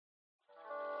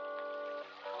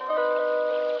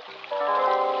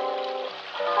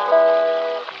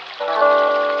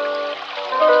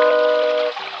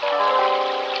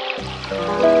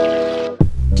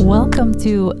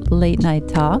to Late Night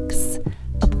Talks,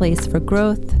 a place for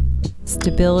growth,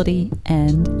 stability,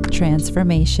 and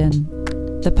transformation.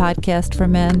 The podcast for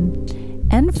men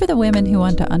and for the women who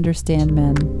want to understand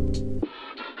men.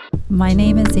 My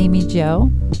name is Amy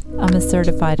Jo. I'm a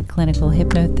certified clinical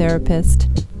hypnotherapist,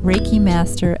 Reiki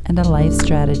master, and a life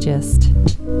strategist.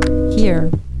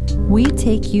 Here, we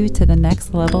take you to the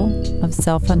next level of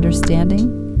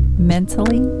self-understanding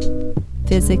mentally,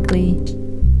 physically,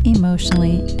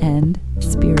 emotionally, and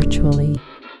spiritually.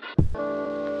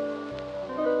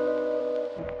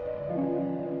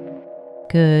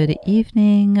 Good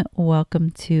evening. Welcome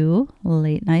to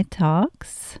Late Night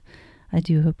Talks. I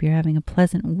do hope you're having a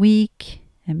pleasant week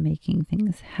and making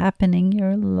things happen in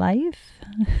your life.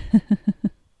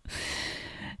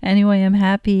 Anyway, I'm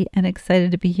happy and excited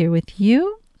to be here with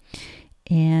you.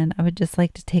 And I would just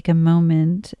like to take a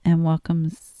moment and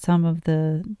welcome some of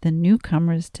the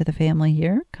newcomers to the family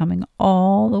here, coming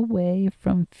all the way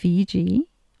from Fiji,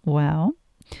 wow,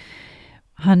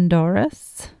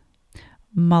 Honduras,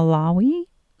 Malawi,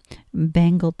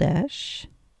 Bangladesh,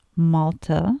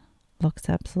 Malta, looks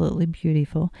absolutely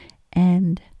beautiful,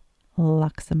 and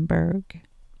Luxembourg.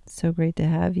 So great to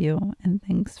have you, and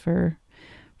thanks for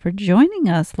joining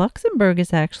us. Luxembourg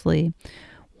is actually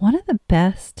one of the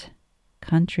best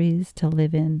countries to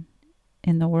live in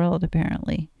the world,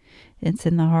 apparently. It's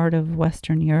in the heart of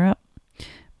Western Europe.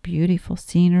 Beautiful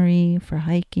scenery for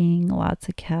hiking, lots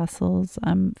of castles.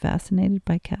 I'm fascinated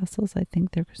by castles. I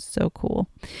think they're so cool.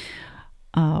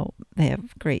 They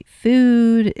have great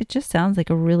food. It just sounds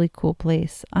like a really cool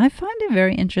place. I find it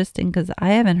very interesting because I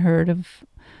haven't heard of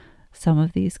some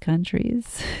of these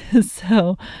countries.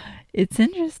 So it's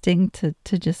interesting to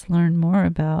just learn more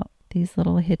about these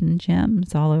little hidden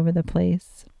gems all over the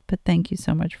place. But thank you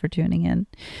so much for tuning in.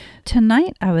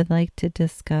 Tonight, I would like to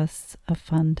discuss a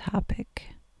fun topic.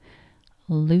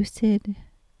 Lucid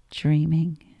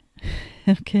dreaming.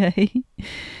 Okay.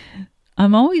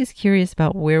 I'm always curious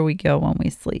about where we go when we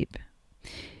sleep.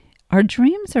 Our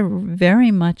dreams are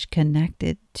very much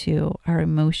connected to our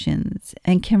emotions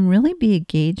and can really be a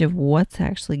gauge of what's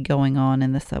actually going on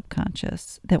in the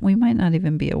subconscious that we might not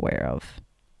even be aware of.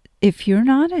 If you're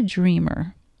not a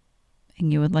dreamer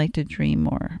and you would like to dream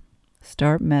more,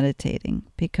 start meditating,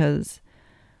 because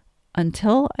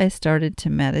until I started to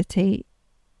meditate,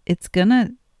 it's going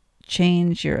to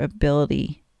change your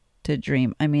ability to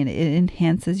dream. I mean, it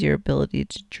enhances your ability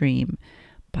to dream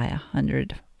by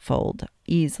 100-fold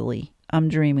easily. I'm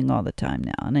dreaming all the time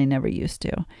now, and I never used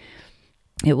to.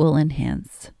 It will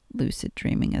enhance lucid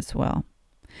dreaming as well.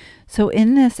 So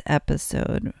in this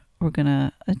episode, we're going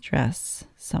to address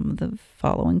some of the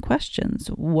following questions.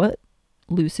 What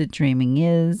lucid dreaming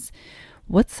is?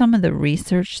 What's some of the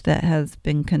research that has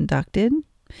been conducted?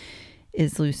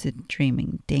 Is lucid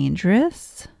dreaming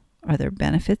dangerous? Are there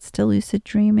benefits to lucid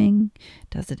dreaming?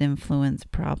 Does it influence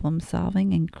problem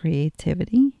solving and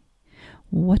creativity?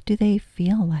 What do they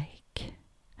feel like?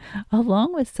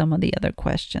 Along with some of the other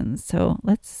questions. So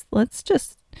let's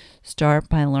just start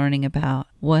by learning about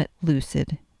what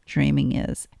lucid dreaming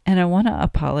is. And I want to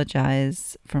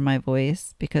apologize for my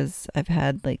voice because I've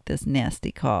had like this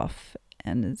nasty cough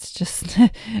and it's just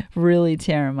really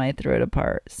tearing my throat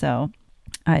apart. So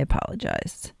I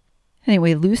apologize.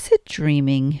 Anyway, lucid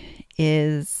dreaming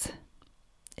it's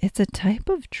a type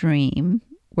of dream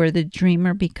where the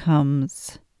dreamer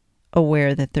becomes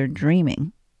aware that they're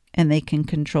dreaming and they can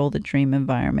control the dream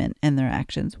environment and their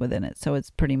actions within it. So it's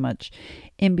pretty much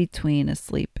in between a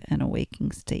sleep and a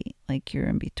waking state, like you're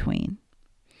in between.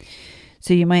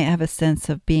 So you might have a sense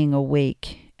of being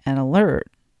awake and alert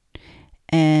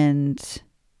and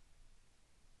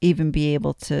even be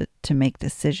able to make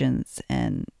decisions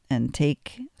and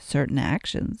take certain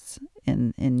actions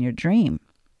in your dream.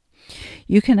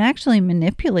 You can actually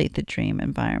manipulate the dream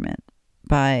environment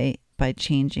by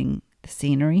changing the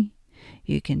scenery.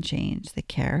 You can change the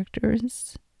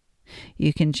characters.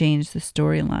 You can change the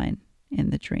storyline in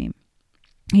the dream.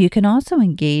 You can also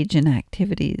engage in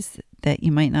activities that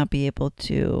you might not be able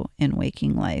to in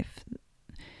waking life,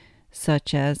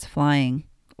 such as flying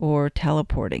or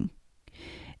teleporting.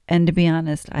 And to be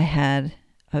honest, I had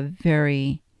a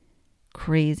very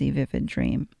crazy, vivid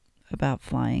dream about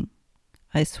flying.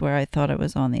 I swear I thought I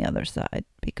was on the other side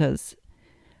because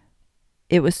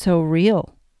it was so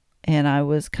real. And I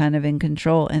was kind of in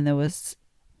control, and there was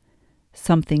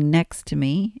something next to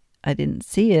me. I didn't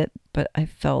see it, but I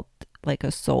felt like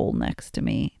a soul next to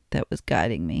me that was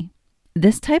guiding me.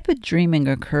 This type of dreaming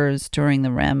occurs during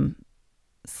the REM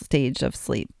stage of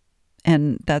sleep.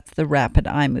 And that's the rapid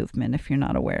eye movement, if you're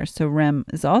not aware. So REM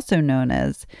is also known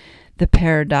as the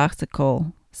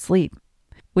paradoxical sleep.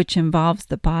 which involves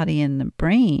the body and the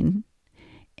brain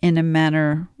in a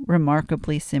manner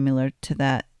remarkably similar to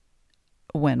that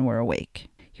when we're awake.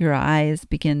 Your eyes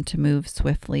begin to move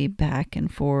swiftly back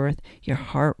and forth, your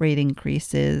heart rate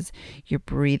increases, your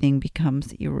breathing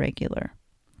becomes irregular.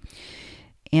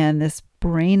 And this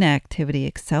brain activity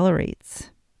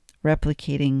accelerates,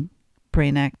 replicating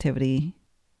brain activity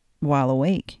while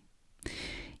awake.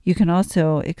 You can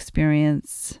also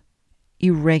experience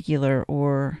irregular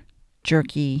or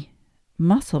jerky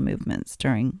muscle movements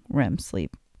during REM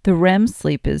sleep. The REM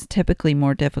sleep is typically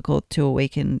more difficult to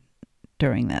awaken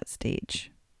during that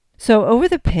stage. So over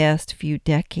the past few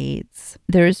decades,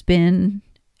 there's been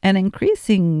an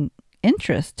increasing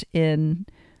interest in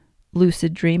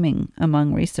lucid dreaming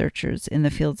among researchers in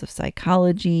the fields of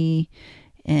psychology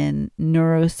and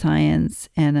neuroscience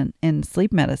and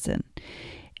sleep medicine.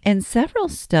 And several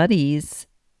studies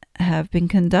have been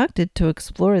conducted to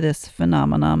explore this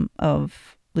phenomenon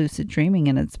of lucid dreaming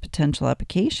and its potential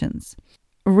applications.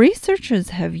 Researchers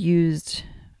have used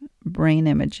brain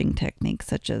imaging techniques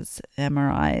such as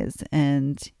MRIs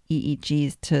and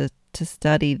EEGs to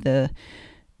study the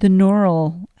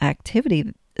neural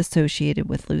activity associated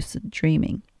with lucid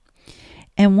dreaming.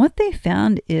 And what they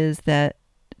found is that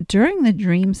during the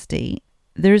dream state,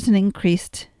 there's an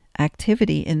increased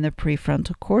activity in the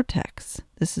prefrontal cortex.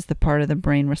 This is the part of the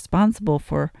brain responsible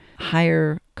for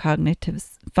higher cognitive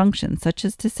functions such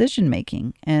as decision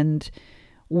making and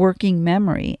working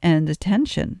memory and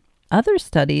attention. Other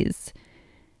studies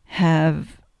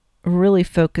have really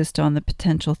focused on the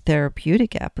potential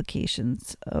therapeutic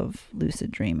applications of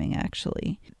lucid dreaming,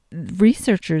 actually.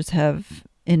 Researchers have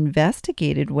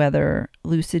investigated whether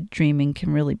lucid dreaming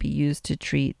can really be used to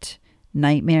treat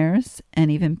nightmares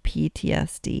and even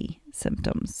PTSD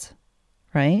symptoms,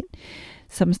 right?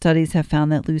 Some studies have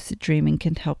found that lucid dreaming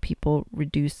can help people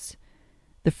reduce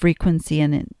the frequency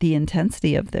and the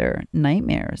intensity of their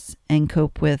nightmares and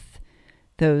cope with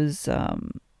those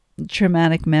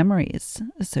traumatic memories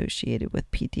associated with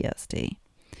PTSD.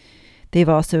 They've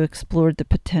also explored the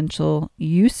potential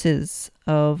uses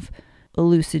of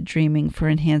lucid dreaming for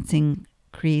enhancing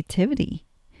creativity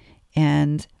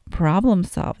and problem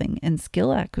solving and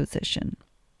skill acquisition.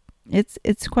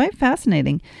 It's quite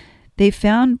fascinating. They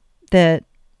found that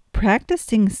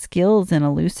practicing skills in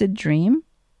a lucid dream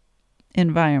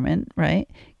environment, right,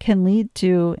 can lead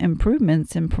to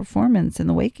improvements in performance in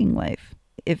the waking life.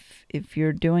 If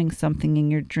you're doing something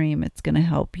in your dream, it's going to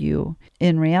help you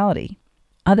in reality.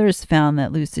 Others found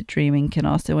that lucid dreaming can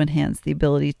also enhance the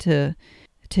ability to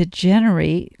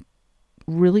generate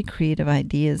really creative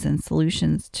ideas and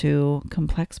solutions to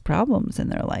complex problems in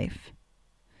their life.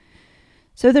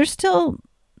 So there's still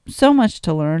so much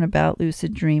to learn about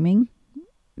lucid dreaming.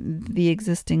 The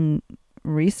existing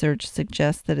research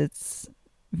suggests that it's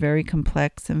very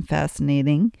complex and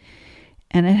fascinating,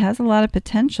 and it has a lot of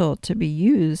potential to be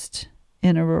used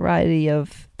in a variety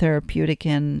of therapeutic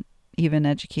and even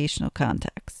educational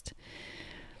context.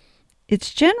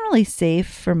 It's generally safe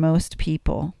for most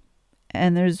people,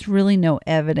 and there's really no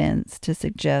evidence to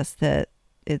suggest that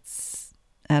it's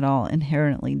at all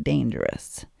inherently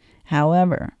dangerous.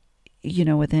 However,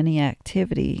 with any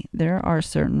activity, there are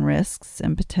certain risks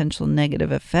and potential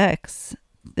negative effects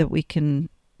that we can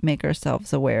make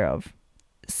ourselves aware of.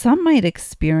 Some might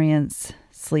experience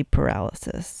sleep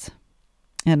paralysis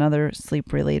and other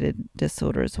sleep-related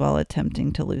disorders while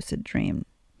attempting to lucid dream.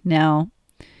 Now,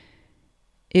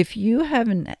 if you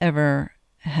haven't ever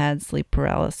had sleep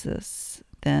paralysis,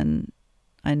 then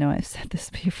I know I've said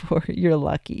this before, you're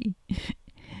lucky.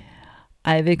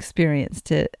 I've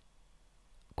experienced it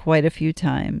quite a few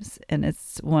times, and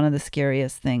it's one of the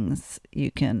scariest things you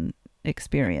can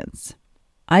experience.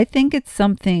 I think it's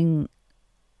something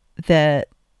that,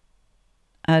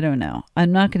 I don't know,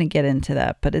 I'm not going to get into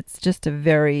that, but it's just a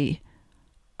very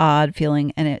odd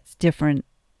feeling, and it's different.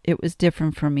 It was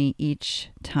different for me each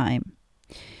time.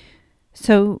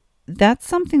 So that's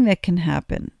something that can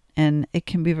happen, and it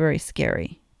can be very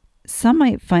scary. Some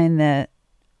might find that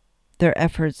their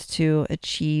efforts to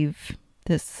achieve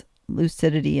this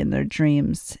lucidity in their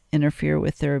dreams interfere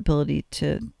with their ability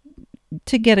to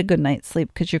get a good night's sleep,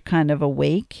 because you're kind of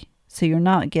awake, so you're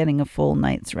not getting a full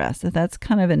night's rest. So that's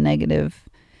kind of a negative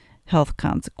health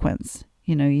consequence.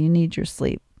 You need your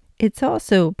sleep. It's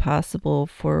also possible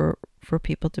for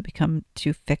people to become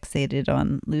too fixated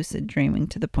on lucid dreaming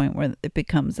to the point where it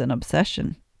becomes an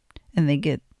obsession, and they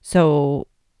get so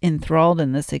enthralled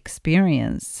in this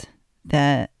experience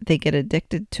that they get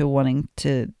addicted to wanting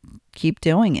to keep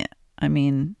doing it. I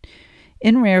mean,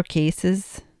 in rare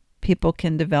cases, people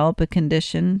can develop a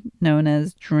condition known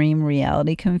as dream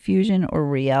reality confusion or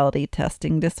reality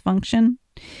testing dysfunction.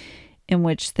 in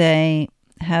which they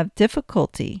have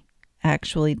difficulty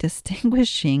actually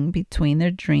distinguishing between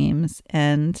their dreams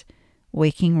and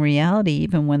waking reality,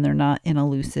 even when they're not in a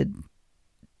lucid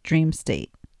dream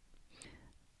state.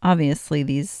 Obviously,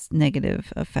 these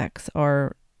negative effects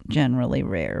are generally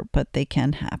rare, but they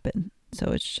can happen.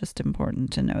 So it's just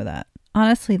important to know that.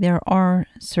 Honestly, there are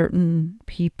certain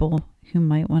people who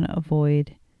might want to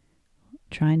avoid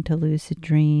trying to lucid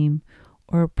dream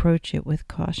or approach it with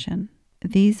caution.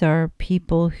 These are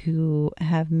people who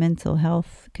have mental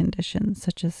health conditions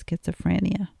such as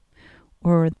schizophrenia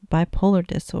or bipolar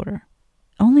disorder,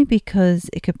 only because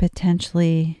it could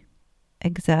potentially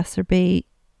exacerbate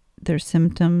their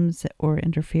symptoms or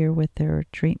interfere with their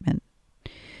treatment.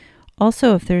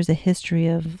 Also, if there's a history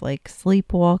of like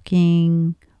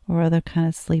sleepwalking or other kind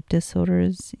of sleep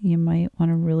disorders, you might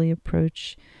want to really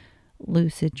approach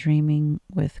lucid dreaming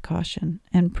with caution.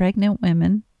 And pregnant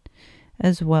women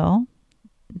as well,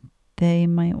 they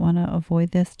might want to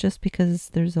avoid this just because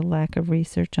there's a lack of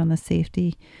research on the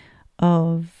safety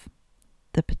of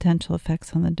the potential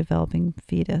effects on the developing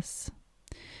fetus.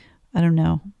 I don't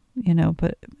know,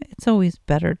 but it's always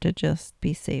better to just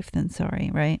be safe than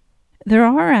sorry, right? There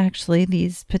are actually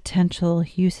these potential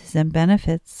uses and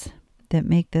benefits that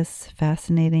make this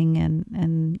fascinating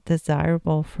and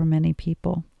desirable for many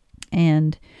people.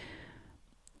 And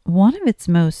one of its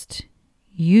most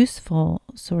useful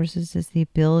sources is the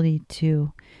ability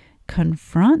to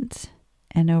confront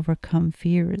and overcome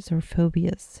fears or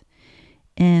phobias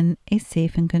in a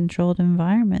safe and controlled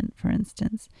environment. For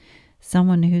instance,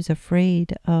 someone who's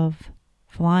afraid of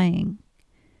flying,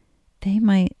 they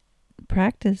might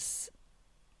practice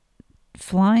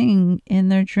flying in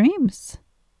their dreams,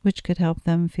 which could help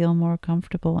them feel more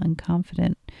comfortable and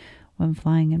confident when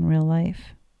flying in real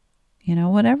life.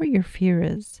 Whatever your fear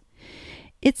is,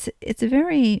 it's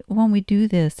when we do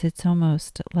this, it's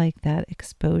almost like that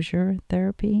exposure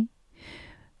therapy.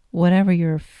 Whatever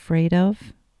you're afraid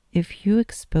of, if you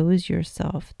expose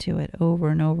yourself to it over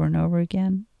and over and over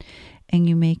again, and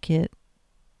you make it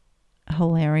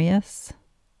hilarious,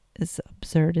 as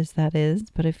absurd as that is,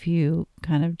 but if you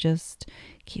kind of just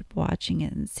keep watching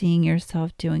it and seeing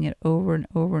yourself doing it over and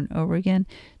over and over again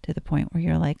to the point where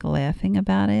you're like laughing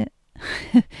about it,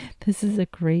 this is a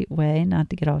great way, not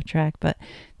to get off track, but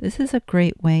this is a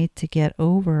great way to get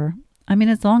over. I mean,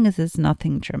 as long as it's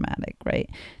nothing traumatic, right?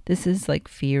 This is like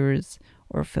fears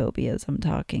or phobias. I'm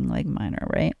talking like minor,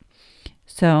 right?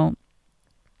 So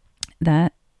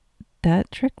that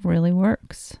trick really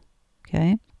works.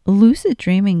 Okay. Lucid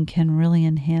dreaming can really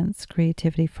enhance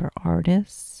creativity for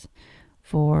artists,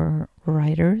 for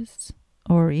writers,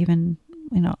 or even,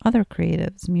 other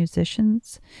creatives,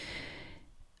 musicians.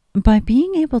 By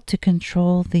being able to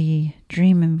control the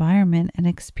dream environment and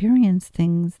experience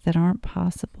things that aren't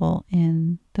possible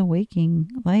in the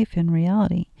waking life in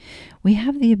reality, we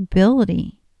have the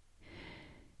ability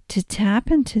to tap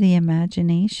into the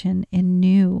imagination in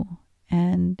new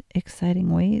and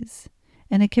exciting ways.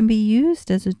 And it can be used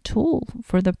as a tool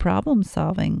for the problem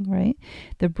solving, right?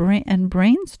 The brain and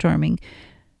brainstorming.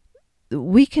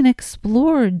 We can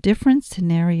explore different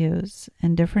scenarios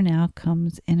and different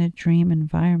outcomes in a dream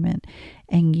environment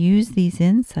and use these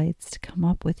insights to come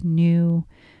up with new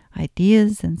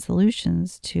ideas and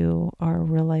solutions to our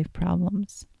real life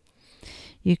problems.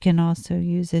 You can also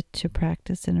use it to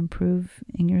practice and improve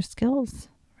in your skills,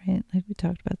 right? Like we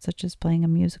talked about, such as playing a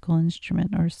musical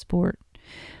instrument or sport.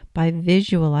 By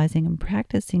visualizing and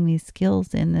practicing these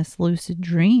skills in this lucid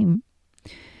dream,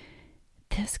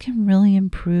 this can really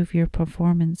improve your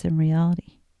performance in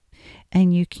reality.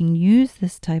 And you can use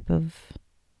this type of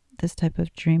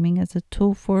dreaming as a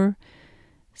tool for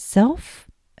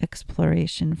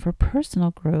self-exploration, for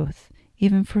personal growth,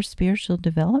 even for spiritual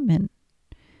development,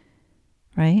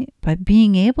 right? By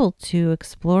being able to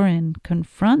explore and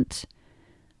confront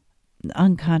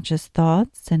unconscious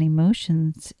thoughts and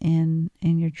emotions in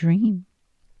your dream,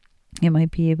 you might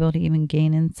be able to even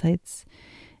gain insights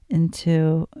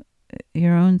into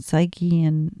your own psyche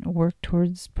and work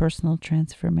towards personal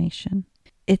transformation.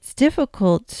 It's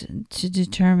difficult to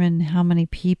determine how many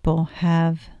people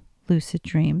have lucid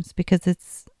dreams because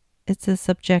it's a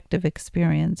subjective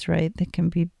experience, right? That can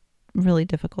be really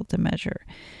difficult to measure.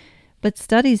 But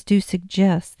studies do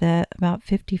suggest that about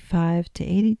 55 to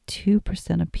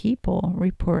 82% of people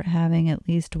report having at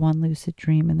least one lucid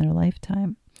dream in their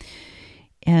lifetime.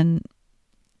 And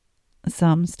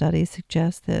some studies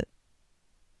suggest that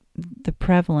the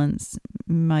prevalence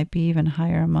might be even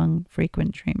higher among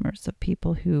frequent dreamers, of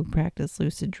people who practice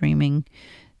lucid dreaming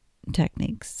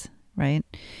techniques, right?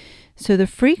 So the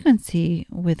frequency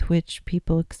with which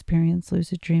people experience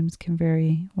lucid dreams can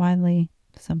vary widely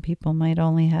Some people might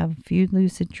only have a few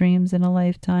lucid dreams in a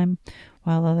lifetime,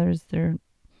 while others, they're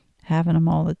having them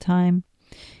all the time,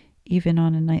 even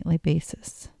on a nightly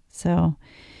basis. So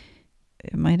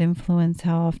it might influence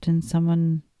how often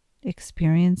someone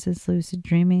experiences lucid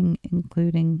dreaming,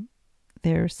 including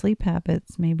their sleep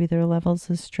habits, maybe their levels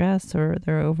of stress or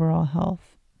their overall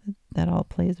health. That all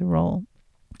plays a role.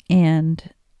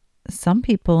 And some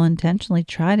people intentionally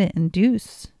try to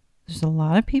induce. There's a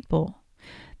lot of people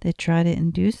that try to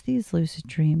induce these lucid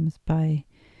dreams by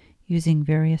using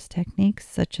various techniques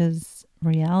such as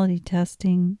reality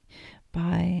testing,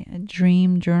 by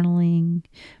dream journaling,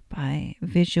 by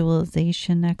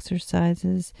visualization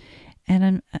exercises.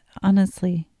 And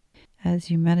honestly, as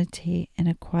you meditate in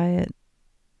a quiet,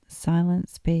 silent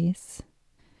space,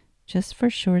 just for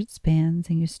short spans,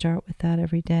 and you start with that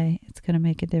every day, it's going to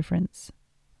make a difference.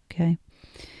 Okay?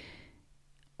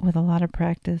 With a lot of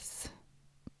practice,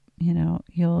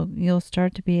 you'll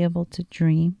start to be able to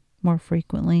dream more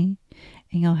frequently,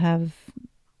 and you'll have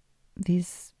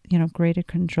these, greater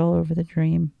control over the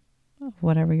dream of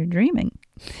whatever you're dreaming.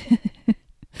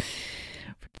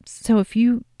 So if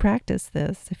you practice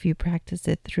this, if you practice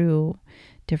it through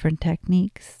different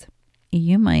techniques,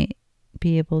 you might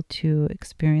be able to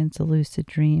experience a lucid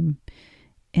dream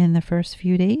in the first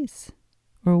few days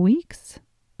or weeks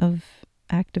of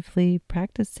actively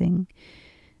practicing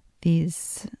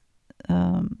these,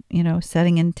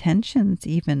 setting intentions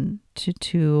even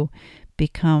to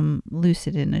become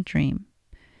lucid in a dream.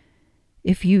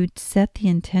 If you set the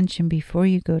intention before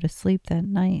you go to sleep that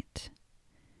night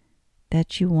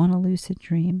that you want a lucid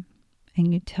dream,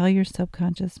 and you tell your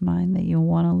subconscious mind that you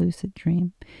want a lucid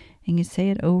dream, and you say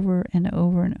it over and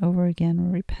over and over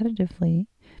again repetitively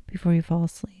before you fall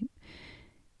asleep,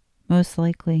 most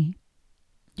likely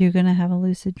you're going to have a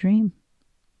lucid dream.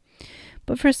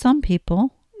 But for some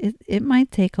people, it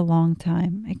might take a long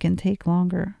time. It can take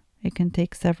longer. It can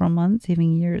take several months,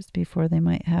 even years, before they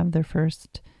might have their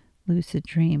first lucid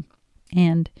dream.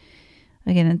 And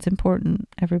again, it's important.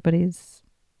 Everybody's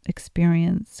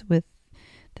experience with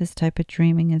this type of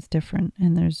dreaming is different,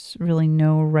 and there's really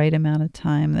no right amount of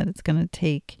time that it's going to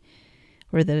take,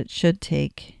 or that it should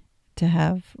take, to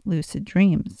have lucid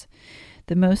dreams.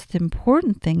 The most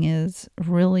important thing is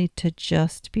really to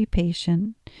just be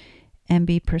patient and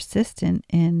be persistent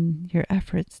in your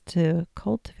efforts to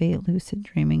cultivate lucid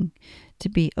dreaming, to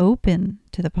be open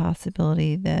to the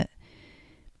possibility that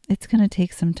it's going to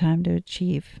take some time to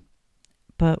achieve.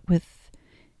 But with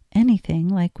anything,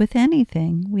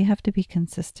 we have to be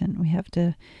consistent. We have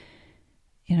to,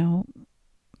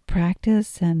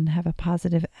 practice and have a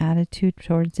positive attitude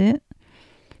towards it.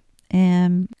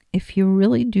 And if you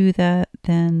really do that,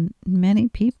 then many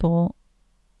people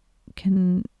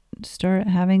can start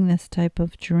having this type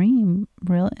of dream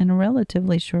in a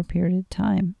relatively short period of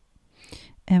time.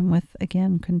 And with,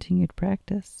 again, continued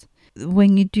practice.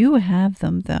 When you do have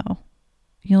them, though,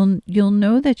 you'll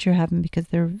know that you're having, because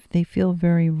they feel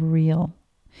very real,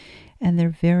 and they're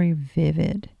very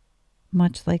vivid,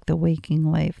 much like the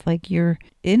waking life. Like you're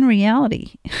in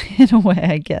reality, in a way,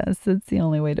 I guess. That's the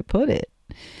only way to put it.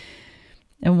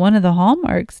 And one of the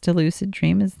hallmarks to lucid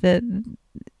dream is that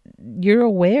you're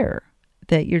aware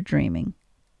that you're dreaming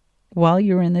while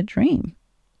you're in the dream.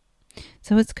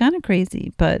 So it's kind of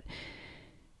crazy, but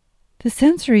the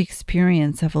sensory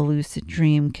experience of a lucid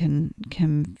dream can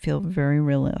feel very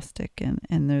realistic.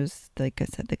 And there's, like I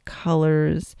said, the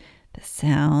colors, the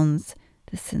sounds,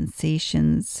 the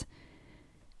sensations.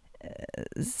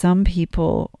 Some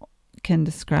people can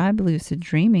describe lucid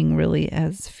dreaming really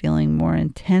as feeling more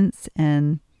intense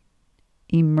and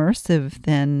immersive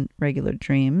than regular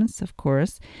dreams, of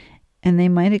course. And they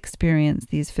might experience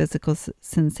these physical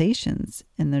sensations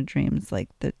in their dreams, like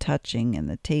the touching and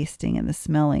the tasting and the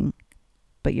smelling,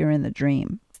 but you're in the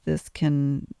dream. This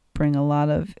can bring a lot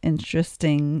of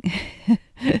interesting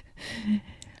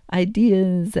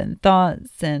ideas and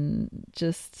thoughts, and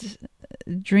just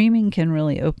dreaming can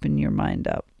really open your mind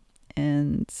up.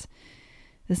 And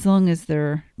as long as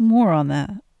they're more on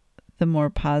the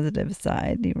more positive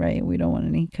side, right? We don't want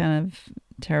any kind of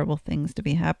terrible things to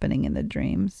be happening in the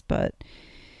dreams, but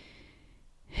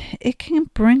it can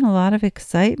bring a lot of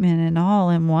excitement and awe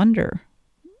and wonder,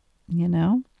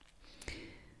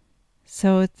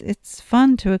 So it's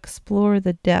fun to explore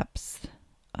the depths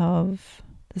of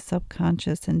the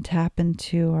subconscious and tap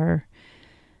into our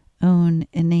own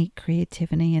innate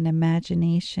creativity and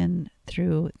imagination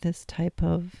through this type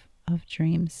of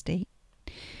dream state.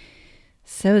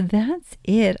 So that's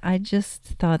it. I just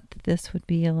thought that this would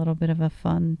be a little bit of a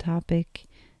fun topic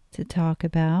to talk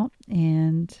about,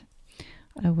 and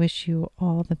I wish you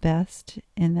all the best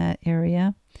in that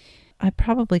area. I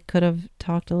probably could have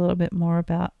talked a little bit more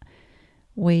about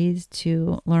ways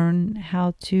to learn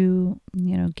how to,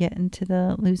 get into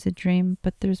the lucid dream,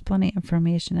 but there's plenty of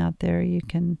information out there. You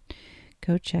can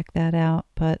go check that out.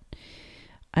 But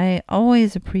I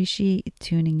always appreciate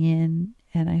tuning in,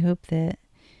 and I hope that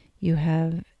you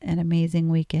have an amazing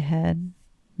week ahead.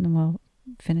 Well,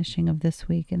 finishing of this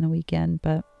week and the weekend,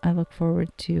 but I look forward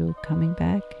to coming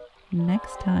back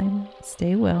next time.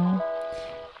 Stay well,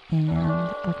 and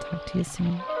I'll talk to you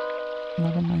soon.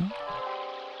 Love and light.